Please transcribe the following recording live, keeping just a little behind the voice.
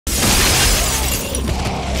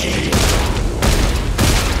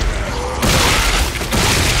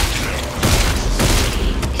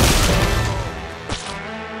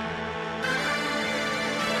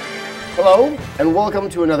Hello, and welcome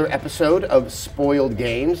to another episode of Spoiled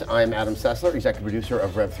Games. I'm Adam Sessler, executive producer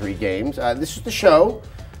of Rev3 Games. This is the show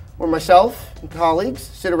where myself and colleagues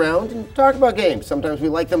sit around and talk about games. Sometimes we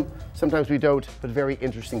like them, sometimes we don't, but very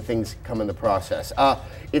interesting things come in the process.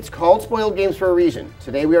 It's called Spoiled Games for a reason.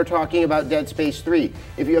 Today we are talking about Dead Space 3.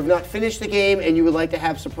 If you have not finished the game and you would like to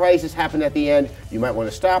have surprises happen at the end, you might want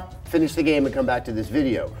to stop, finish the game, and come back to this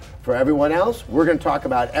video. For everyone else, we're going to talk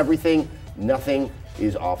about everything. Nothing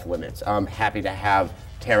is off limits. I'm happy to have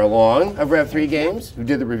Tara Long of Rev3 Games, who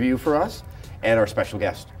did the review for us, and our special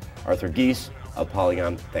guest, Arthur Gies of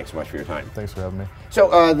Polygon. Thanks so much for your time. Thanks for having me.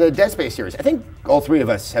 So the Dead Space series, I think all three of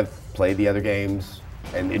us have played the other games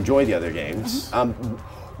and enjoy the other games.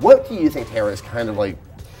 What do you think, Tara, is kind of like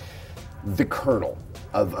the kernel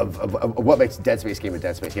of what makes Dead Space game a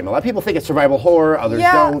Dead Space game? A lot of people think it's survival horror, others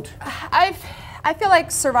don't. I feel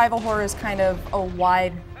like survival horror is kind of a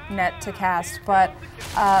wide net to cast, but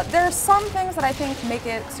there are some things that I think make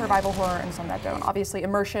it survival horror and some that don't. Obviously,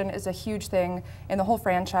 immersion is a huge thing in the whole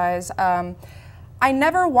franchise. I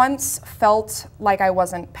never once felt like I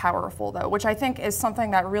wasn't powerful, though, which I think is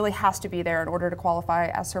something that really has to be there in order to qualify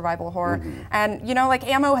as survival horror. And, you know, like,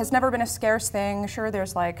 ammo has never been a scarce thing. Sure,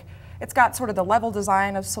 there's like, it's got sort of the level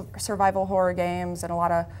design of survival horror games and a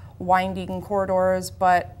lot of winding corridors,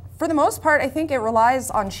 but for the most part, I think it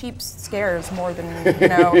relies on cheap scares more than, you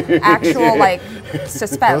know, actual, like,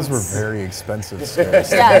 suspense. Those were very expensive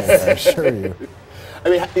scares. Yes. I assure you. I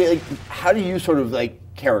mean, like, how do you sort of like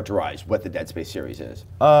characterize what the Dead Space series is?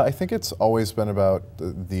 I think it's always been about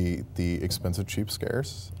the expensive cheap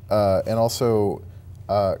scares, and also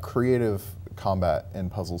creative combat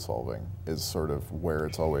and puzzle solving is sort of where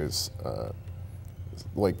it's always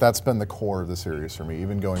like that's been the core of the series for me.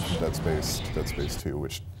 Even going from Dead Space to Dead Space 2,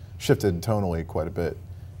 which shifted tonally quite a bit,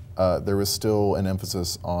 there was still an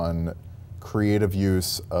emphasis on creative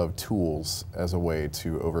use of tools as a way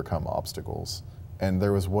to overcome obstacles. And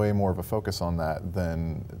there was way more of a focus on that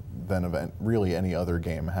than really any other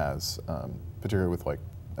game has, particularly with like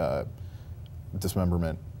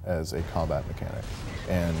dismemberment as a combat mechanic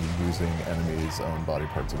and using enemies' own body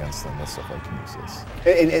parts against them with stuff like kinesis.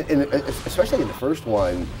 And especially in the first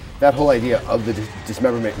one, that whole idea of the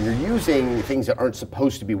dismemberment, and you're using things that aren't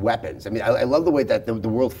supposed to be weapons. I mean, I love the way that the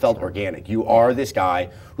world felt organic. You are this guy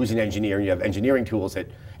who's an engineer, and you have engineering tools that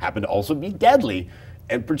happen to also be deadly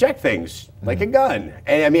and project things like a gun.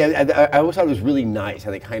 And I mean, I always thought it was really nice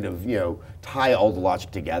how they kind of, you know, tie all the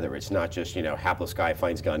logic together. It's not just, you know, hapless guy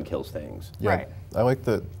finds gun, kills things. Yeah, right. I like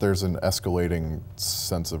that there's an escalating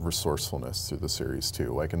sense of resourcefulness through the series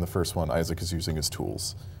too. Like in the first one, Isaac is using his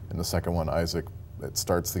tools. In the second one, Isaac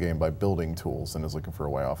starts the game by building tools and is looking for a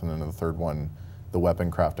way off. And then in the third one, the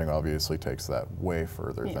weapon crafting obviously takes that way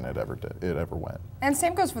further than it ever went. And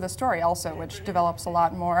same goes for the story also, which develops a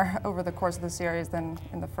lot more over the course of the series than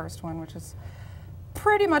in the first one, which is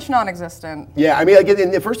pretty much non-existent. Yeah, I mean, like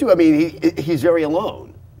in the first two, I mean, he's very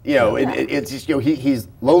alone. You know, it's just, you know, he's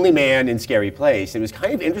lonely man in scary place. It was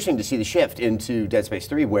kind of interesting to see the shift into Dead Space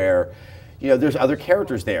 3 where, you know, there's other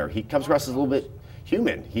characters there. He comes across as a little bit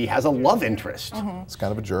human. He has a love interest. It's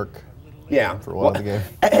kind of a jerk. Yeah. For a lot of the game.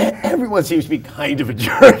 Everyone seems to be kind of a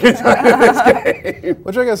jerk inside of this game.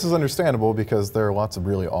 Which I guess is understandable because there are lots of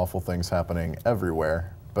really awful things happening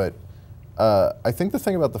everywhere. But I think the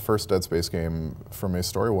thing about the first Dead Space game from a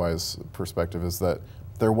story-wise perspective is that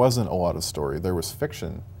there wasn't a lot of story. There was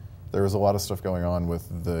fiction. There was a lot of stuff going on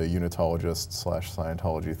with the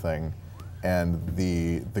Unitologist/Scientology thing. And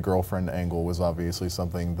the girlfriend angle was obviously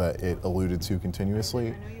something that it alluded to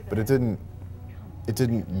continuously, but it didn't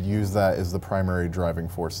use that as the primary driving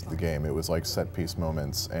force of the game. It was like set piece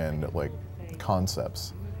moments and like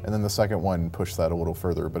concepts. And then the second one pushed that a little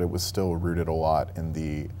further, but it was still rooted a lot in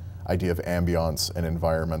the idea of ambiance and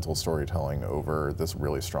environmental storytelling over this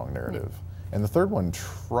really strong narrative. And the third one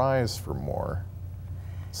tries for more.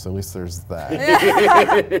 So at least there's that.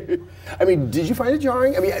 I mean, did you find it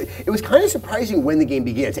jarring? I mean, it was kind of surprising when the game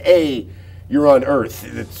begins. You're on Earth.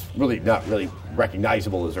 It's really not really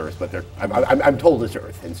recognizable as Earth, but I'm told it's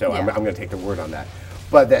Earth, and so I'm going to take their word on that.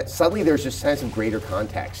 But that suddenly there's this sense of greater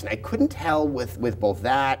context, and I couldn't tell with both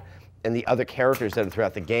that and the other characters that are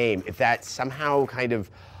throughout the game if that somehow kind of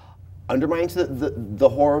undermines the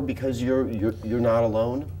horror because you're not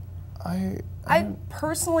alone. I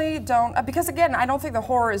personally don't, because again, I don't think the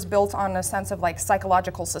horror is built on a sense of like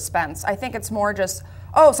psychological suspense. I think it's more just,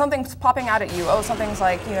 oh, something's popping out at you. Oh, something's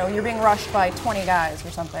like, you know, you're being rushed by 20 guys or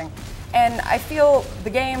something. And I feel the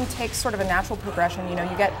game takes sort of a natural progression. You know,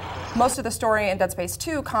 you get most of the story in Dead Space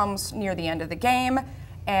 2 comes near the end of the game,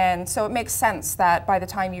 And so it makes sense that by the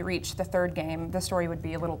time you reach the third game, the story would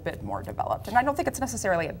be a little bit more developed. And I don't think it's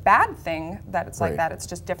necessarily a bad thing that it's like that, it's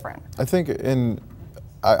just different. I think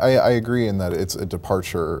I agree in that it's a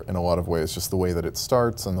departure in a lot of ways, just the way that it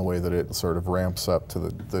starts and the way that it sort of ramps up to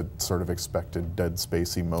the sort of expected Dead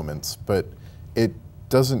Spacey moments, but it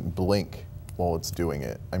doesn't blink while it's doing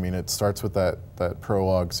it. I mean, it starts with that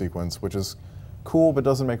prologue sequence, which is cool, but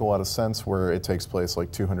doesn't make a lot of sense, where it takes place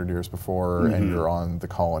like 200 years before, and you're on the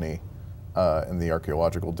colony in the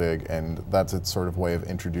archaeological dig, and that's its sort of way of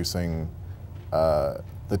introducing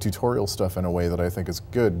the tutorial stuff in a way that I think is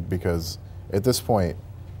good, because at this point,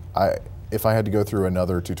 if I had to go through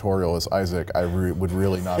another tutorial as Isaac, I would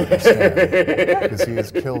really not understand, because he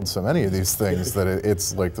has killed so many of these things that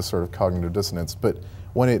it's like the sort of cognitive dissonance. But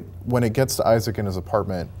when it gets to Isaac in his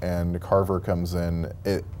apartment and Carver comes in,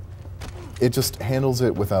 it just handles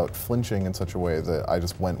it without flinching in such a way that I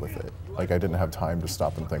just went with it. Like, I didn't have time to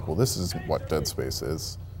stop and think, well, this is what Dead Space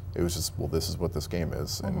is. It was just, well, this is what this game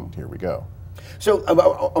is, and here we go. So I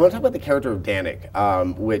want to talk about the character of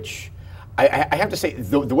Danik, which I have to say,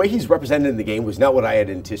 the way he's represented in the game was not what I had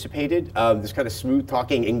anticipated. This kind of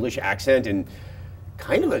smooth-talking English accent and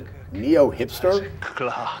kind of a neo-hipster.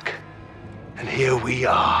 Clark, and here we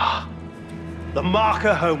are, the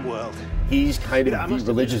marker homeworld. He's kind of the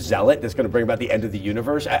religious zealot that's going to bring about the end of the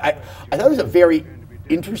universe. I thought it was a very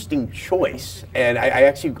interesting choice, and I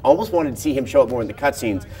actually almost wanted to see him show up more in the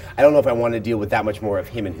cutscenes. I don't know if I want to deal with that much more of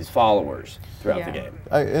him and his followers throughout the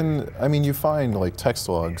game. I mean, you find like text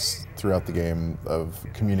logs throughout the game of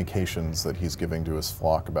communications that he's giving to his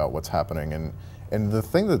flock about what's happening, and the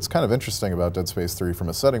thing that's kind of interesting about Dead Space 3 from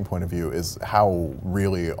a setting point of view is how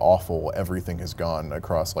really awful everything has gone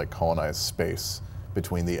across like colonized space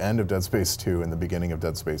between the end of Dead Space 2 and the beginning of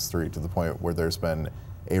Dead Space 3, to the point where there's been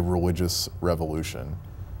a religious revolution.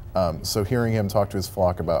 So hearing him talk to his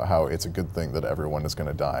flock about how it's a good thing that everyone is going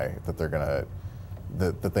to die, that they're going to,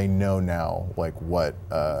 that they know now like what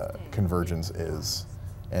convergence is,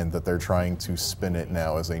 and that they're trying to spin it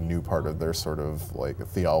now as a new part of their sort of like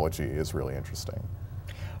theology, is really interesting.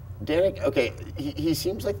 Danik, okay, he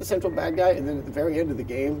seems like the central bad guy, and then at the very end of the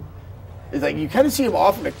game, it's like you kind of see him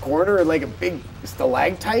off in a corner, and like a big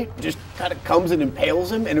stalactite just kind of comes and impales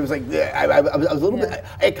him, and it was like I was a little bit.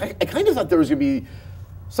 I kind of thought there was going to be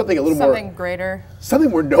something a little more, something greater, something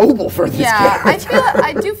more noble for this character.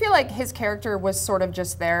 I do feel like his character was sort of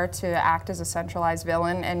just there to act as a centralized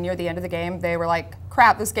villain, and near the end of the game, they were like,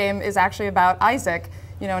 "Crap, this game is actually about Isaac."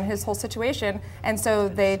 You know, and his whole situation, and so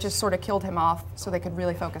they just sort of killed him off so they could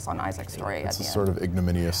really focus on Isaac's story. It's a sort of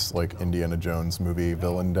ignominious, like Indiana Jones movie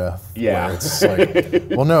villain death. Yeah. Where it's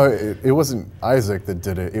like, well, no, it wasn't Isaac that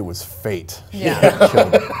did it. It was fate. Yeah. That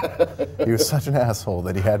killed him. He was such an asshole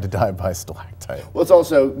that he had to die by stalactite. Well, it's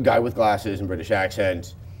also guy with glasses and British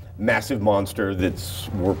accent, massive monster that's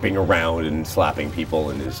warping around and slapping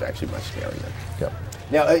people, and is actually much scarier. Yep.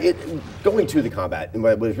 Now, going to the combat, and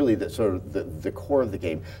what was really the sort of the core of the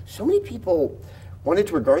game, so many people wanted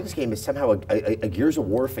to regard this game as somehow a Gears of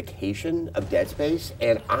War-ification of Dead Space,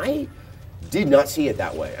 and I did not see it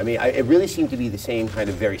that way. I mean, it really seemed to be the same kind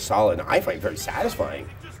of very solid, and I find very satisfying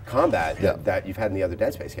combat that you've had in the other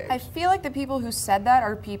Dead Space games. I feel like the people who said that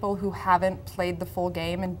are people who haven't played the full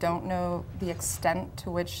game and don't know the extent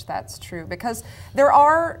to which that's true, because there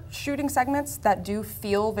are shooting segments that do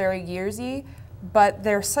feel very Gearsy, but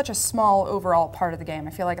they're such a small overall part of the game. I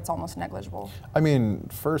feel like it's almost negligible. I mean,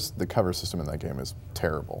 first, the cover system in that game is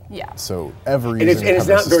terrible. Yeah. So ever and using it's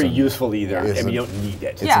not very system useful either. I mean, you don't need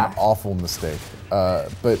it. It's an awful mistake.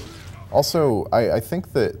 But also, I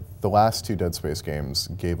think that the last two Dead Space games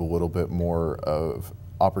gave a little bit more of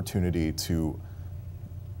opportunity to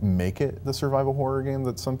make it the survival horror game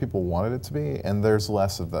that some people wanted it to be, and there's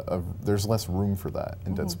less of that. There's less room for that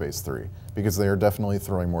in Dead Space 3, because they are definitely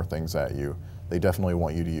throwing more things at you. They definitely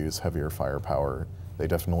want you to use heavier firepower. They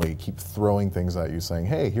definitely keep throwing things at you, saying,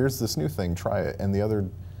 "Hey, here's this new thing, try it." And the other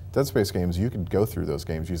Dead Space games, you could go through those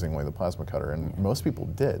games using only the plasma cutter, and most people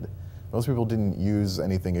did. Most people didn't use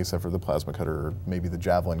anything except for the plasma cutter, or maybe the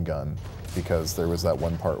javelin gun, because there was that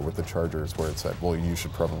one part with the chargers where it said, well, you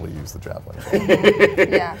should probably use the javelin gun.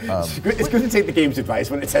 Yeah. It's good to take the game's advice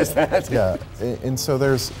when it says that. Yeah, and so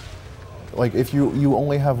there's, like, if you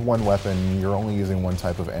only have one weapon, you're only using one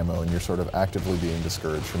type of ammo, and you're sort of actively being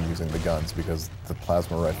discouraged from using the guns because the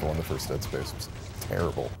plasma rifle in the first Dead Space was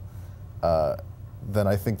terrible. Then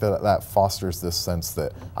I think that fosters this sense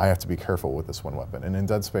that I have to be careful with this one weapon. And in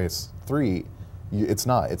Dead Space 3, it's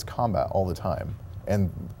not. It's combat all the time.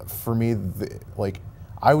 And for me,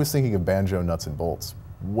 I was thinking of Banjo Nuts and Bolts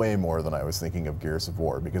way more than I was thinking of Gears of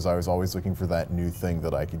War, because I was always looking for that new thing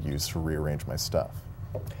that I could use to rearrange my stuff.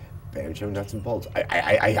 Banjo nuts and bolts.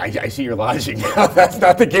 I see your logic now. That's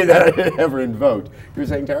not the game that I ever invoked. You were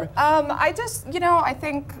saying, Tara? I just,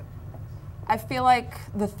 I feel like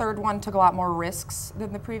the third one took a lot more risks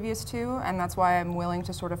than the previous two, and that's why I'm willing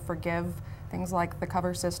to sort of forgive things like the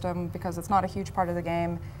cover system, because it's not a huge part of the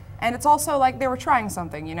game. And it's also like they were trying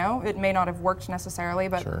something, It may not have worked necessarily,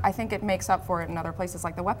 but Sure. I think it makes up for it in other places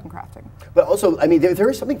like the weapon crafting. But also, I mean, there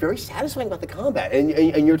is something very satisfying about the combat. And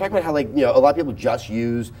you're talking about how, like, a lot of people just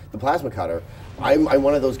use the plasma cutter. I'm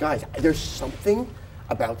one of those guys. There's something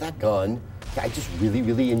about that gun that I just really,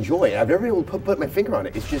 really enjoy. And I've never been able to put my finger on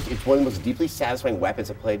it. It's one of the most deeply satisfying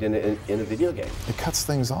weapons I've played in a video game. It cuts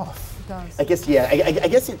things off. It does. I guess, yeah. I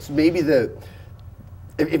guess it's maybe the,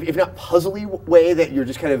 if not puzzly way that you're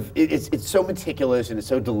just kind of, it's so meticulous and it's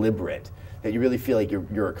so deliberate that you really feel like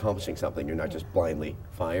you're accomplishing something. You're not just blindly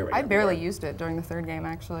firing. I barely used it during the third game,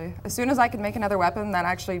 actually. As soon as I could make another weapon that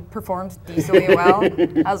actually performed decently well,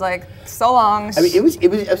 I was like, so long. I mean, it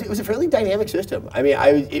was a fairly dynamic system. I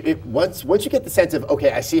mean, once you get the sense of,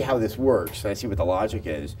 okay, I see how this works and I see what the logic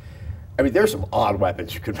is. I mean, there's some odd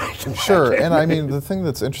weapons you could make. Sure, and I mean, the thing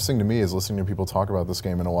that's interesting to me is listening to people talk about this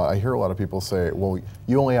game, and I hear a lot of people say, well,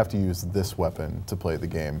 you only have to use this weapon to play the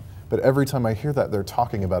game. But every time I hear that, they're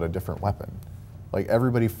talking about a different weapon. Like,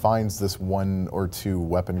 everybody finds this one or two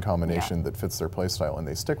weapon combination that fits their playstyle, and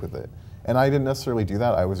they stick with it. And I didn't necessarily do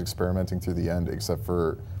that. I was experimenting through the end, except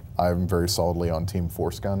for I'm very solidly on Team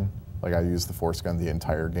Force Gun. Like, I used the Force Gun the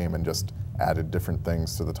entire game and just added different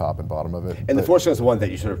things to the top and bottom of it. And the Force Gun is the one that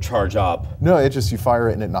you sort of charge up. No, it just, you fire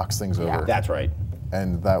it and it knocks things over. That's right.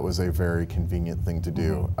 And that was a very convenient thing to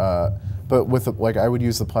do. But with, like, I would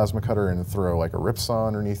use the plasma cutter and throw like a ripsaw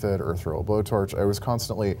underneath it or throw a blowtorch. I was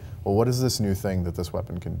constantly, well, what is this new thing that this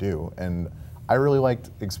weapon can do? And I really liked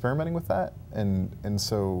experimenting with that. And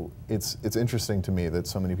so it's interesting to me that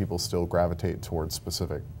so many people still gravitate towards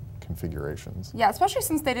specific configurations. Yeah, especially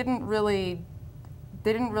since they didn't really,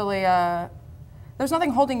 there's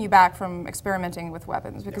nothing holding you back from experimenting with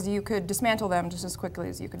weapons, because you could dismantle them just as quickly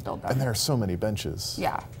as you could build them. And there are so many benches.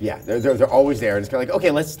 Yeah. Yeah, they're always there, and it's kind of like,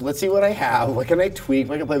 okay, let's see what I have. What can I tweak?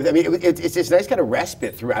 What can I play with? I mean, it's this nice kind of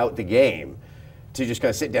respite throughout the game to just kind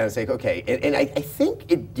of sit down and say, okay. And I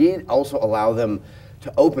think it did also allow them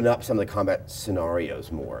to open up some of the combat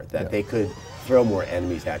scenarios more, that they could throw more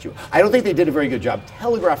enemies at you. I don't think they did a very good job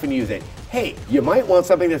telegraphing to you that, hey, you might want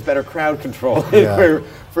something that's better crowd control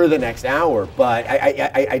for the next hour, but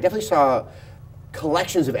I definitely saw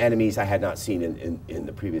collections of enemies I had not seen in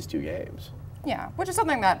the previous two games. Yeah, which is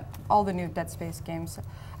something that all the new Dead Space games,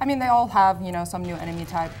 I mean, they all have, some new enemy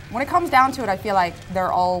type. When it comes down to it, I feel like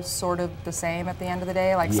they're all sort of the same at the end of the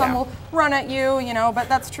day. Like, some will run at you, but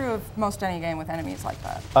that's true of most any game with enemies like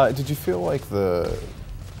that. Did you feel like the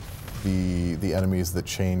enemies that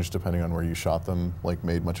changed depending on where you shot them, like,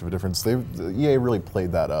 made much of a difference? EA really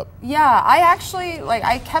played that up. Yeah, I actually,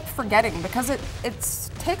 I kept forgetting, because it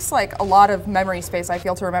takes, a lot of memory space, I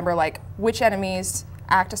feel, to remember, which enemies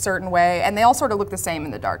act a certain way, and they all sort of look the same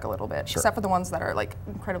in the dark a little bit, except for the ones that are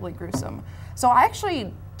incredibly gruesome. So I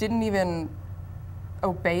actually didn't even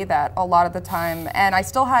obey that a lot of the time, and I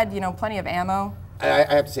still had plenty of ammo. I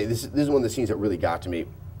have to say, this is one of the scenes that really got to me.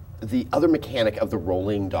 The other mechanic of the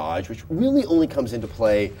rolling dodge, which really only comes into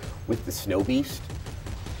play with the Snow Beast,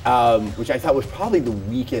 which I thought was probably the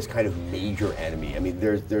weakest kind of major enemy. I mean,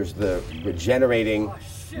 there's the regenerating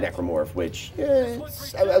necromorph, which I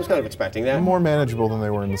was kind of expecting that. More manageable than they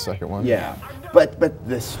were in the second one. Yeah, but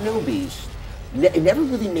the Snow Beast, it never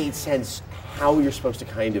really made sense how you're supposed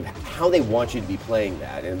to how they want you to be playing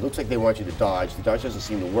that. And it looks like they want you to dodge. The dodge doesn't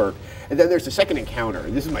seem to work. And then there's the second encounter,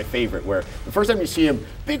 and this is my favorite, where the first time you see him,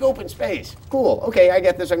 big open space. Cool, okay, I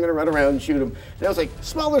get this, I'm gonna run around and shoot him. And I was like,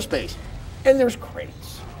 smaller space, and there's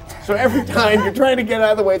crates. So every time you're trying to get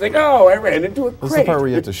out of the way, it's like, oh, I ran into a crate. This is the part where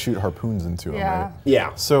you have to shoot harpoons into him, right?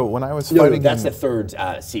 Yeah. So when I was fighting that's him, the third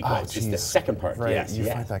sequence. It's the second part. Right, Yes, you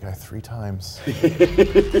fight that guy 3 times.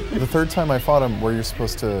 The third time I fought him, where you're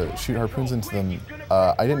supposed to shoot harpoons into them,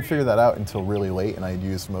 I didn't figure that out until really late, and I had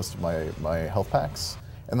used most of my health packs.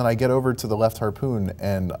 And then I get over to the left harpoon,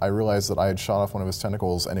 and I realized that I had shot off one of his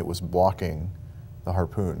tentacles, and it was blocking the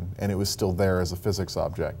harpoon, and it was still there as a physics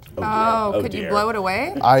object. Oh, could you blow it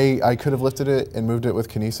away? I could have lifted it and moved it with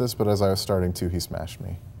kinesis, but as I was starting to, he smashed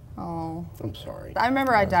me. Oh. terrible. I'm sorry. I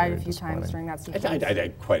remember I died a very few times disappointing. during that I sequence.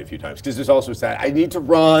 died quite a few times because there's also that I need to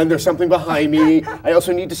run. There's something behind me. I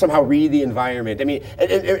also need to somehow read the environment. I mean,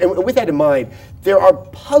 and with that in mind, there are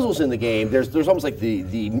puzzles in the game. There's almost like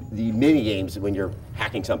the mini games when you're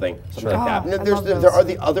hacking something like that. And then there are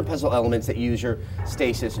the other puzzle elements that use your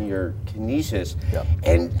stasis and your kinesis. Yep.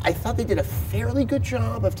 And I thought they did a fairly good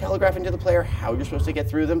job of telegraphing to the player how you're supposed to get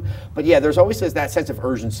through them. But yeah, there's always that sense of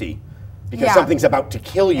urgency. Because something's about to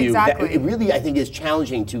kill you. Exactly. That it really, I think, is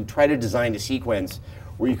challenging to try to design a sequence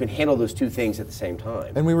where you can handle those two things at the same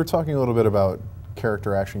time. And we were talking a little bit about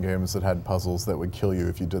character action games that had puzzles that would kill you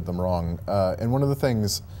if you did them wrong. And one of the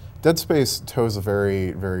things, Dead Space toes a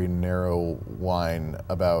very, very narrow line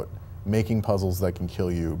about making puzzles that can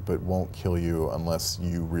kill you but won't kill you unless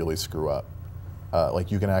you really screw up.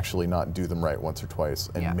 Like you can actually not do them right once or twice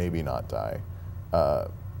and maybe not die.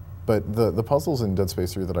 But the puzzles in Dead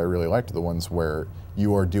Space 3 that I really liked are the ones where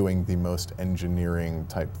you are doing the most engineering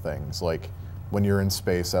type things, like when you're in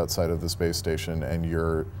space outside of the space station and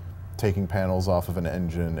you're taking panels off of an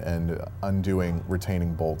engine and undoing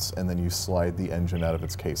retaining bolts, and then you slide the engine out of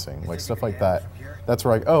its casing, like stuff like that. That's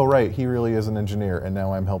where oh right, he really is an engineer, and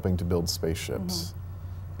now I'm helping to build spaceships.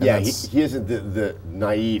 And yeah, he isn't the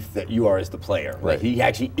naive that you are as the player. Right. Like, he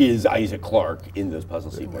actually is Isaac Clarke in those puzzle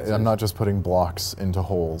sequences. I'm not just putting blocks into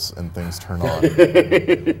holes and things turn on,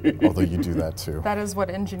 although you do that too. That is what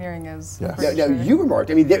engineering is. Yes. Now, you remarked,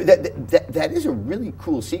 I mean, that is a really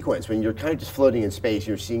cool sequence when you're kind of just floating in space,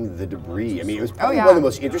 you're seeing the debris. I mean, it was probably one of the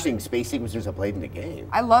most interesting space sequences I played in the game.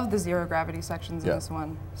 I love the zero gravity sections in this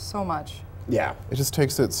one so much. Yeah. It just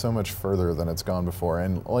takes it so much further than it's gone before.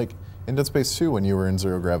 And like in Dead Space 2, when you were in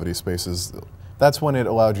zero gravity spaces, that's when it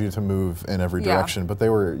allowed you to move in every direction, but they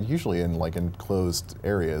were usually in like enclosed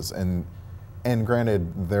areas. And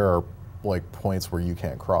granted, there are like points where you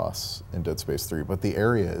can't cross in Dead Space 3, but the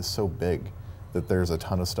area is so big that there's a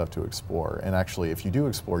ton of stuff to explore. And actually, if you do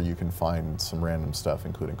explore, you can find some random stuff,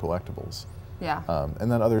 including collectibles. Yeah.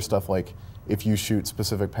 And then other stuff like, if you shoot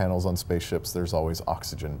specific panels on spaceships, there's always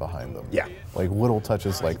oxygen behind them. Yeah. Like little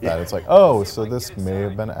touches like that. It's like, oh, so this may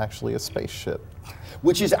have been actually a spaceship.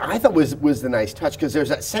 Which is, I thought was the nice touch, because there's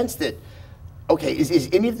that sense that, okay, is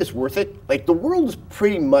any of this worth it? Like, the world is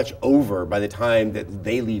pretty much over by the time that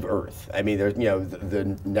they leave Earth. I mean, there's,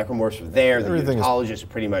 the necromorphs are there, the Unitologists are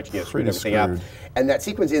pretty much, screwed everything up. And that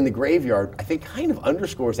sequence in the graveyard, I think, kind of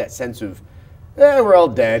underscores that sense of, we're all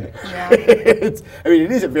dead. Yeah. I mean,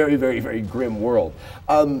 it is a very, very, very grim world.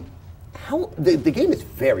 The game is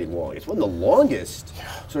very long. It's one of the longest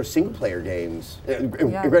sort of single-player games.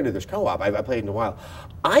 Granted, there's co-op. I played it in a while.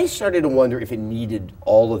 I started to wonder if it needed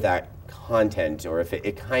all of that content, or if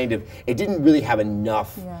it didn't really have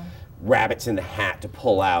enough rabbits in the hat to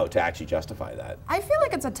pull out to actually justify that. I feel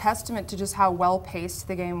like it's a testament to just how well-paced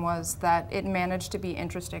the game was that it managed to be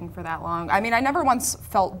interesting for that long. I mean, I never once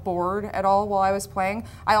felt bored at all while I was playing.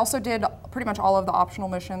 I also did pretty much all of the optional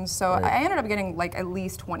missions, so I ended up getting like at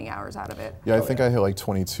least 20 hours out of it. Yeah, I think I hit like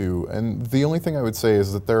 22. And the only thing I would say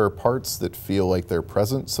is that there are parts that feel like they're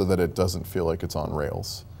present so that it doesn't feel like it's on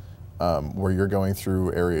rails. Where you're going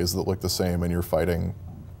through areas that look the same and you're fighting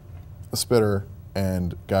a spitter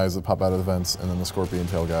and guys that pop out of the vents, and then the scorpion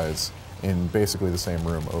tail guys in basically the same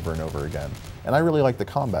room over and over again. And I really liked the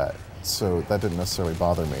combat, so that didn't necessarily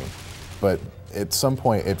bother me. But at some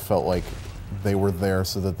point, it felt like they were there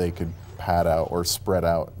so that they could pad out or spread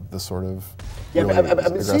out the sort of really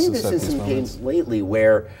I've been seeing this in set-piece some moments. games lately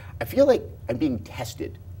where I feel like I'm being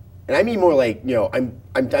tested. And I mean more like,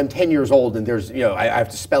 I'm 10 years old and there's, I have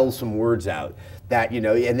to spell some words out that,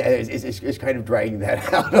 and it's kind of dragging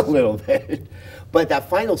that out a little bit. But that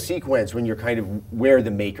final sequence when you're kind of where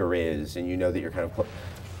the maker is and you know that you're kind of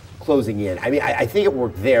closing in, I mean, I think it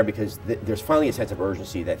worked there because there's finally a sense of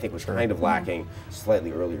urgency that I think was kind of lacking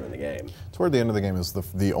slightly earlier in the game. Toward the end of the game is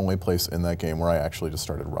the only place in that game where I actually just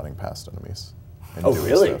started running past enemies. And Oh, doing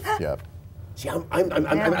really? Stuff. Yeah. See,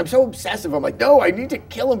 I'm so obsessive. I'm like, no, I need to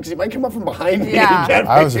kill him because he might come up from behind me. Yeah. And get me.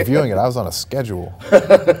 I was reviewing it. I was on a schedule.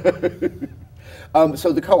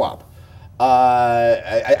 So the co-op,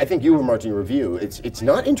 I think you remarked in your review, it's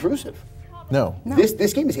not intrusive. No.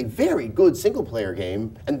 This game is a very good single-player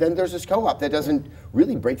game, and then there's this co-op that doesn't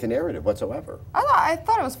really break the narrative whatsoever. I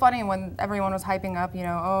thought it was funny when everyone was hyping up,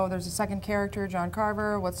 oh, there's a second character, John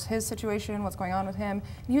Carver, what's his situation, what's going on with him?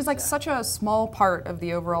 And he was like such a small part of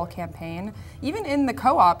the overall campaign. Even in the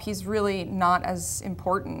co-op, he's really not as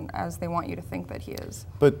important as they want you to think that he is.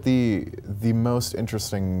 But the most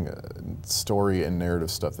interesting story and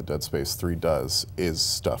narrative stuff that Dead Space 3 does is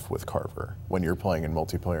stuff with Carver. When you're playing in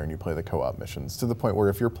multiplayer and you play the co-op missions, to the point where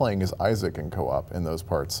if you're playing as Isaac in co-op in those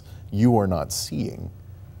parts, you are not seeing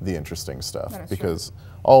the interesting stuff, That is because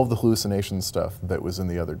all of the hallucination stuff that was in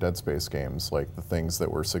the other Dead Space games, like the things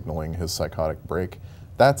that were signaling his psychotic break,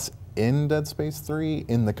 that's in Dead Space 3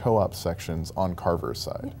 in the co-op sections on Carver's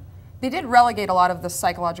side. They did relegate a lot of the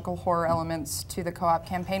psychological horror elements to the co-op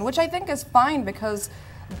campaign, which I think is fine because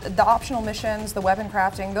the optional missions, the weapon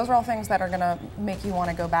crafting, those are all things that are going to make you want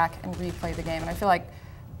to go back and replay the game. And I feel like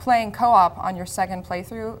playing co-op on your second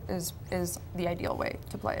playthrough is the ideal way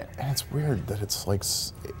to play it. And it's weird that it's like,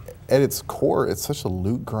 at its core, it's such a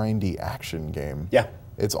loot grindy action game. Yeah.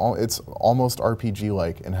 It's almost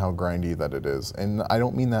RPG-like in how grindy that it is. And I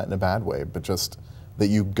don't mean that in a bad way, but just that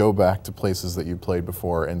you go back to places that you played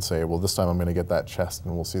before and say, well, this time I'm going to get that chest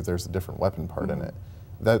and we'll see if there's a different weapon part in it.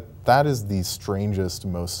 That is the strangest,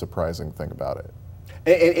 most surprising thing about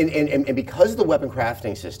it. And because of the weapon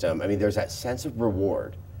crafting system, I mean, there's that sense of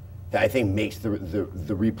reward that I think makes the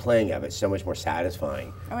replaying of it so much more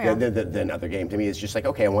satisfying than other games. I mean, it's just like,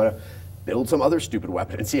 okay, I want to build some other stupid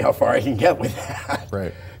weapon and see how far I can get with that.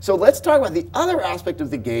 Right. So let's talk about the other aspect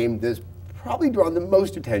of the game that's probably drawn the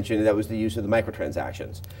most attention, and that was the use of the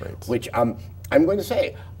microtransactions, which I'm going to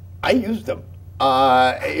say, I used them.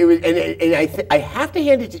 I have to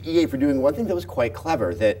hand it to EA for doing one thing that was quite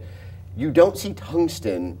clever, that you don't see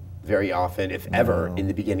tungsten very often, if ever, in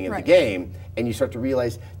the beginning of the game, and you start to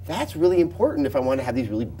realize that's really important if I want to have these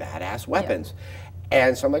really badass weapons.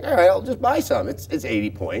 And so I'm like, all right, I'll just buy some. It's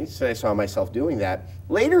 80 points, and I saw myself doing that.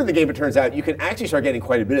 Later in the game, it turns out you can actually start getting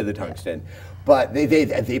quite a bit of the tungsten. But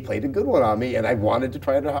they played a good one on me, and I wanted to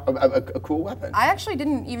try a cool weapon. I actually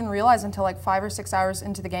didn't even realize until like 5 or 6 hours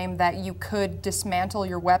into the game that you could dismantle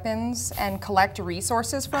your weapons and collect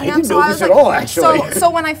resources from them. I didn't know this at all, actually. So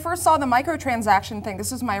when I first saw the microtransaction thing,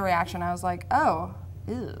 this was my reaction. I was like, oh,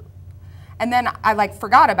 ew. And then I like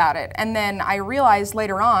forgot about it. And then I realized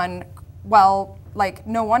later on, well, like,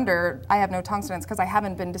 no wonder I have no tungsten, because I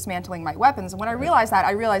haven't been dismantling my weapons. And when I realized that,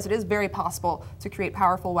 I realized it is very possible to create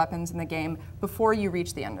powerful weapons in the game before you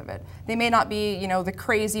reach the end of it. They may not be, you know, the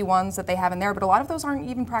crazy ones that they have in there, but a lot of those aren't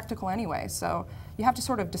even practical anyway. So you have to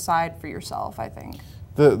sort of decide for yourself, I think.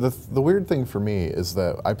 The weird thing for me is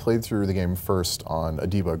that I played through the game first on a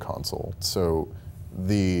debug console. So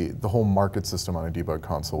the whole market system on a debug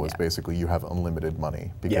console was basically you have unlimited money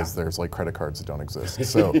because there's like credit cards that don't exist.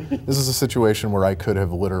 So this is a situation where I could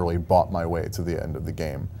have literally bought my way to the end of the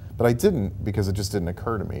game. But I didn't, because it just didn't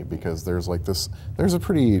occur to me, because there's like there's a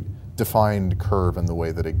pretty defined curve in the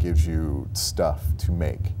way that it gives you stuff to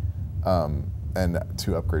make and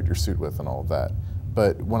to upgrade your suit with and all of that.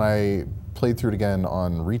 But when I played through it again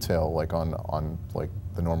on retail, like on like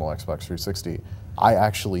the normal Xbox 360, I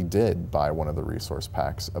actually did buy one of the resource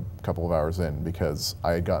packs a couple of hours in, because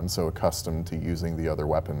I had gotten so accustomed to using the other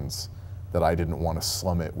weapons that I didn't want to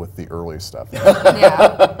slum it with the early stuff.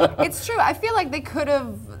 Yeah, it's true. I feel like they could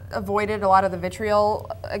have avoided a lot of the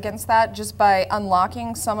vitriol against that just by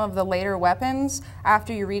unlocking some of the later weapons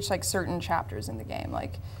after you reach like certain chapters in the game.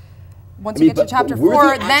 Like, once you get to chapter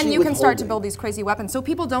 4, then you can start to build these crazy weapons. So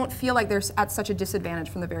people don't feel like they're at such a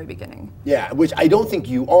disadvantage from the very beginning. Yeah, which I don't think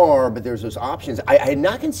you are, but there's those options. I had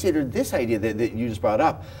not considered this idea that you just brought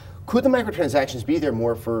up. Could the microtransactions be there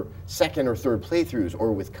more for second or third playthroughs,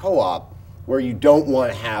 or with co-op, where you don't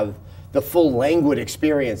want to have the full languid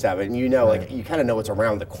experience of it, and you know, like, you kind of know it's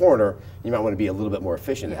around the corner, you might want to be a little bit more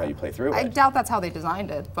efficient in how you play through it. I doubt that's how they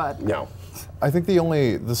designed it, but... No. I think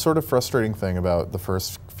the sort of frustrating thing about the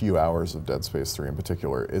first few hours of Dead Space 3 in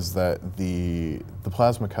particular is that the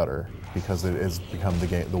plasma cutter, because it has become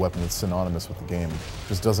the weapon that's synonymous with the game,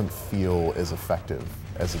 just doesn't feel as effective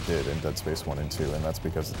as it did in Dead Space 1 and 2, and that's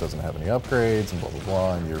because it doesn't have any upgrades and blah blah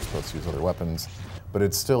blah, and you're supposed to use other weapons. But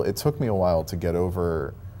it took me a while to get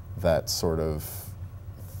over that sort of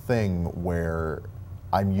thing where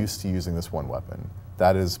I'm used to using this one weapon.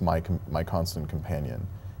 That is my constant companion,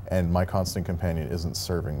 and my constant companion isn't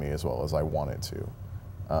serving me as well as I want it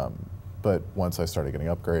to. But once I started getting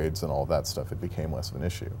upgrades and all of that stuff, it became less of an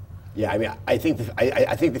issue. Yeah, I mean, I think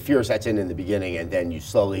the fear sets in the beginning, and then you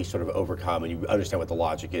slowly sort of overcome, and you understand what the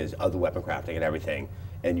logic is of the weapon crafting and everything,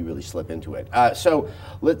 and you really slip into it. So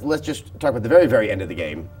let's just talk about the very, very end of the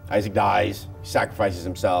game. Isaac dies, sacrifices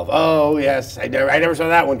himself. Oh yes, I never saw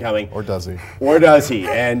that one coming. Or does he? Or does he?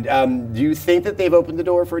 And do you think that they've opened the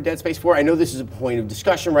door for Dead Space 4? I know this is a point of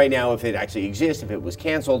discussion right now, if it actually exists, if it was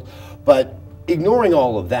canceled, but ignoring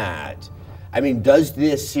all of that, I mean, does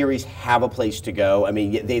this series have a place to go? I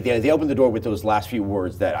mean, they opened the door with those last few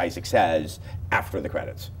words that Isaac says after the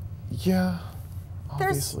credits. Yeah,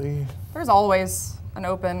 obviously. There's always an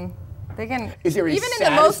open They can. Is there a even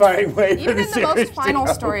satisfying way for even the in the most series to final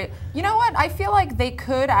go? story? You know what? I feel like they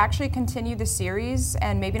could actually continue the series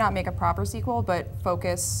and maybe not make a proper sequel, but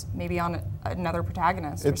focus maybe on another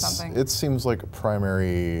protagonist or something. It seems like a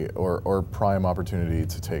primary or prime opportunity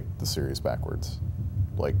to take the series backwards,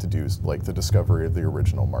 like to do like the discovery of the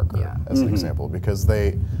original marker as an example, because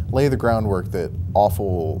they lay the groundwork that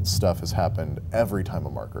awful stuff has happened every time a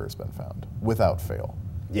marker has been found, without fail.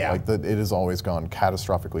 Yeah. Like that, it has always gone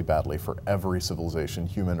catastrophically badly for every civilization,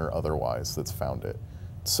 human or otherwise, that's found it.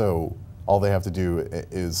 So all they have to do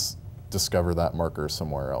is discover that marker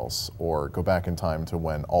somewhere else, or go back in time to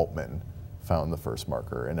when Altman found the first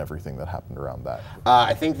marker and everything that happened around that.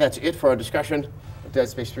 I think that's it for our discussion of Dead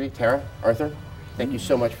Space 3. Tara, Arthur, thank you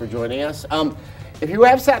so much for joining us. If you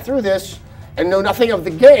have sat through this and know nothing of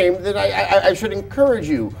the game, then I should encourage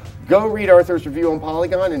you, go read Arthur's review on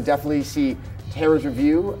Polygon and definitely see Tara's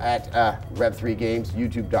review at Rev3 Games,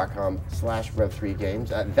 youtube.com/Rev3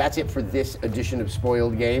 Games. That's it for this edition of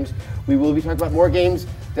Spoiled Games. We will be talking about more games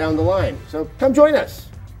down the line. So come join us.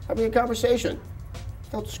 Having a conversation.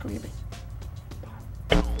 Don't scream.